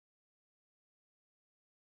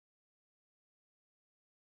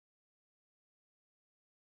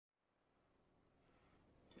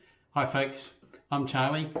Hi folks, I'm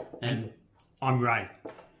Charlie and I'm Ray,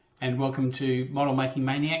 and welcome to Model Making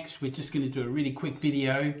Maniacs. We're just going to do a really quick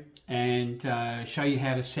video and show you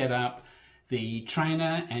how to set up the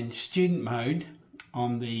trainer and student mode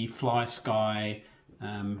on the FlySky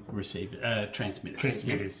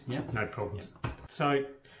transmitters. Yeah, no problems. So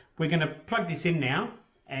we're going to plug this in now,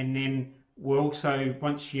 and then we'll also,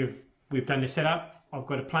 once we've done the setup, I've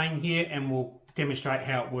got a plane here and we'll demonstrate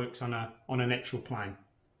how it works on an actual plane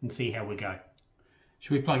and see how we go.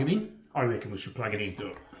 Should we plug it in? I reckon we should plug it in. Let's do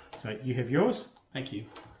it. So you have yours. Thank you.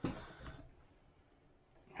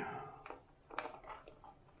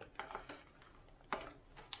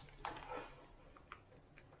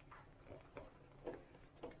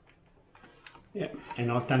 Yeah,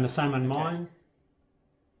 and I've done the same on mine.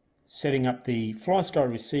 Setting up the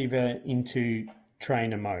FlySky receiver into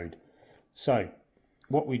trainer mode. So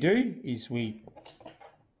what we do is we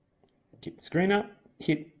get the screen up,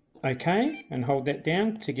 hit OK and hold that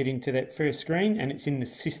down to get into that first screen, and it's in the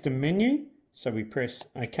system menu, so we press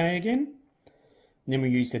OK again, and then we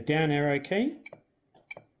use the down arrow key,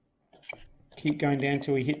 keep going down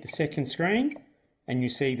till we hit the second screen, and you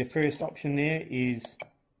see the first option there is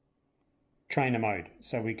trainer mode,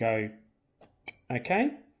 so we go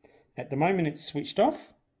OK. At the moment it's switched off,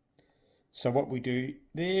 so what we do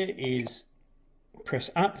there is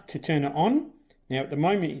press up to turn it on. Now at the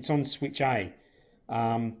moment it's on switch A,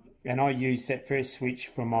 and I use that first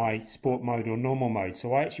switch for my sport mode or normal mode,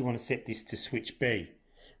 so I actually want to set this to switch B,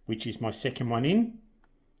 which is my second one in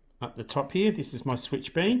up the top here. This is my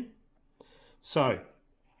switch B. So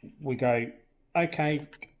we go OK,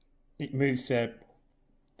 it moves the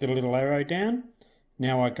little arrow down.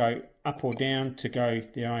 Now I go up or down to go,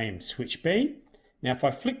 there I am, switch B. Now if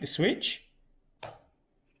I flick the switch,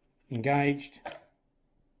 engaged,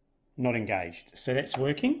 not engaged. So that's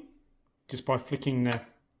working just by flicking the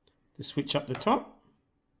switch up the top.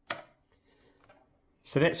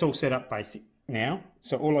 So that's all set up basic now.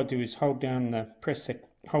 So all I do is hold down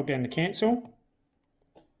the cancel,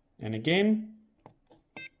 and again,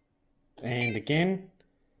 and again.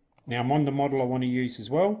 Now I'm on the model I want to use as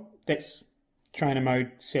well. That's trainer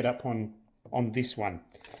mode set up on this one.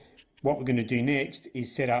 What we're going to do next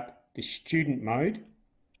is set up the student mode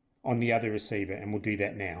on the other receiver, and we'll do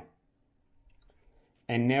that now.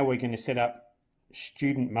 And now we're going to set up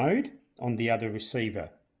student mode on the other receiver.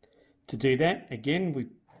 To do that, again,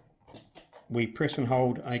 we press and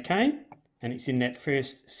hold OK, and it's in that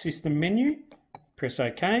first system menu. Press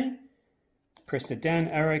OK, press the down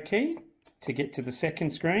arrow key to get to the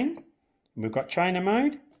second screen. We've got trainer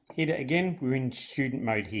mode, hit it again, we're in student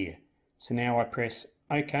mode here. So now I press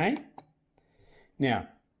OK. Now,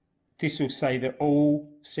 this will say that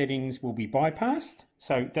all settings will be bypassed,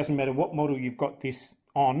 so it doesn't matter what model you've got this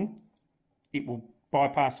on, it will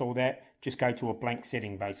bypass all that, just go to a blank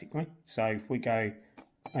setting basically. So if we go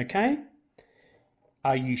OK,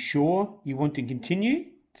 are you sure you want to continue?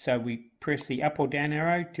 So we press the up or down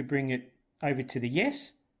arrow to bring it over to the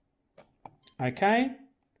yes. OK,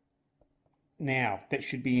 now that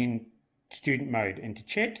should be in student mode, and to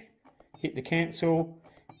check, hit the cancel,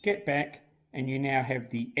 get back, and you now have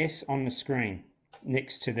the S on the screen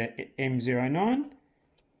next to the M09.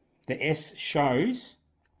 The S shows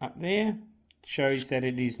up there, shows that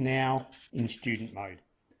it is now in student mode.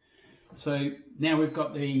 So now we've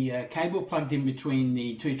got the cable plugged in between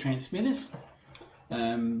the two transmitters.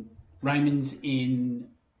 Raymond's in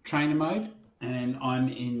trainer mode and I'm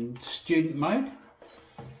in student mode.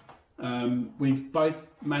 We've both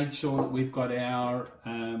made sure that we've got our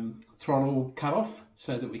throttle cut off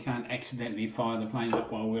so that we can't accidentally fire the plane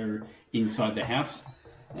up while we're inside the house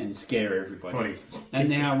and scare everybody. And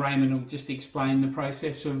now Raymond will just explain the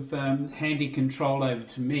process of handing control over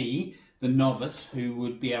to me, the novice, who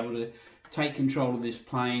would be able to take control of this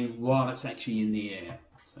plane while it's actually in the air.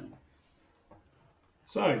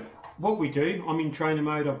 So what we do, I'm in trainer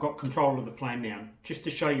mode, I've got control of the plane now. Just to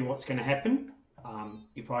show you what's going to happen,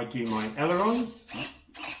 if I do my aileron,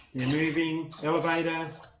 they're moving, elevator,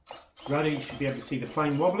 rudder, you should be able to see the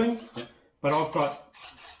plane wobbling, but I've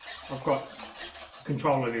got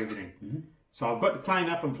control of everything. So I've got the plane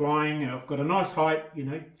up and flying, and I've got a nice height,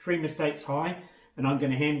 3 mistakes high, and I'm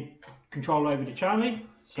going to hand control over to Charlie.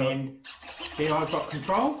 And there I've got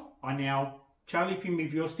control. Charlie, if you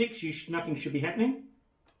move your sticks, nothing should be happening.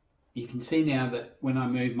 You can see now that when I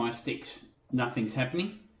move my sticks, nothing's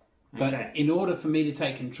happening. But in order for me to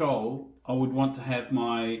take control, I would want to have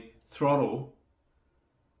my throttle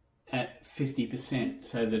at 50%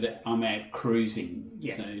 so that I'm out cruising.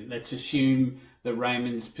 Yeah. So let's assume that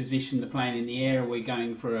Raymond's positioned the plane in the air, we're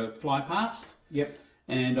going for a fly past. Yep.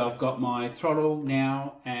 and I've got my throttle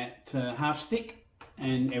now at half stick,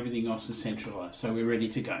 and everything else is centralised, so we're ready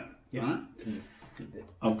to go. Yeah. Right?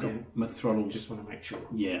 I've got my throttle. Just want to make sure.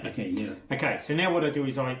 Yeah. Okay. Yeah. Okay. So now what I do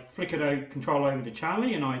is I flick it control over to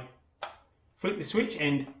Charlie, and I flick the switch,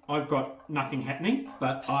 and I've got nothing happening.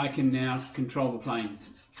 But I can now control the plane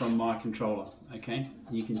from my controller. Okay.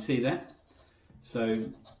 You can see that. So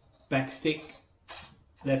back stick,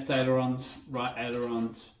 left ailerons, right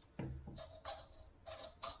ailerons.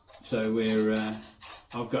 So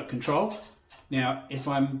I've got control. Now, if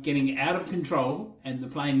I'm getting out of control and the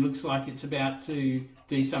plane looks like it's about to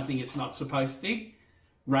do something it's not supposed to,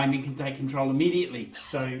 Raymond can take control immediately.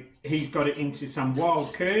 So he's got it into some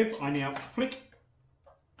wild curve. I now flick.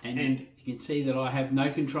 And you can see that I have no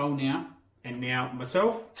control now. And now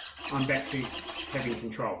myself, I'm back to having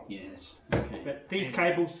control. Yes. Okay. But these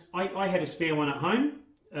cables, I had a spare one at home,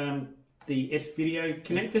 the S-video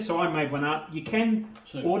connector, so I made one up. You can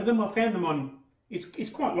order them. I found them on, it's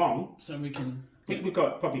quite long. So we can... We've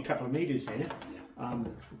got probably a couple of meters there. Yeah.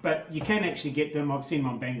 But you can actually get them. I've seen them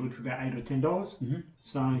on Banggood for about $8 or $10. Mm-hmm.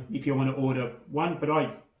 So if you want to order one, but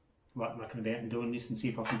I like mucking about and doing this and see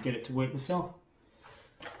if I can get it to work myself.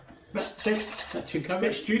 But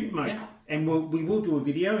that's student mode. Yeah. And we will do a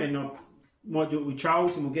video, and I might do it with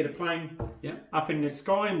Charles, and we'll get a plane up in the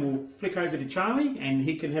sky, and we'll flick over to Charlie, and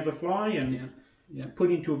he can have a fly and put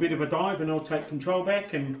into a bit of a dive, and I'll take control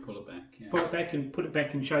back and pull it back. Yeah. Pull it back and put it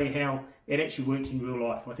back and show you how it actually works in real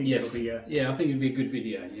life. I think that'll be I think it'd be a good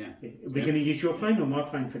video. Yeah. We're going to use your plane or my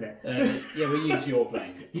plane for that? Yeah, we'll use your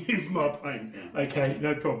plane. Use my plane. Yeah. Okay,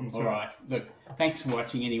 no problem. All right. Look, thanks for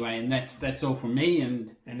watching anyway, and that's all from me,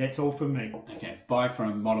 and that's all from me. Okay. Bye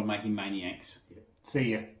from Model Making Maniacs.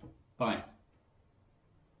 See ya. Bye.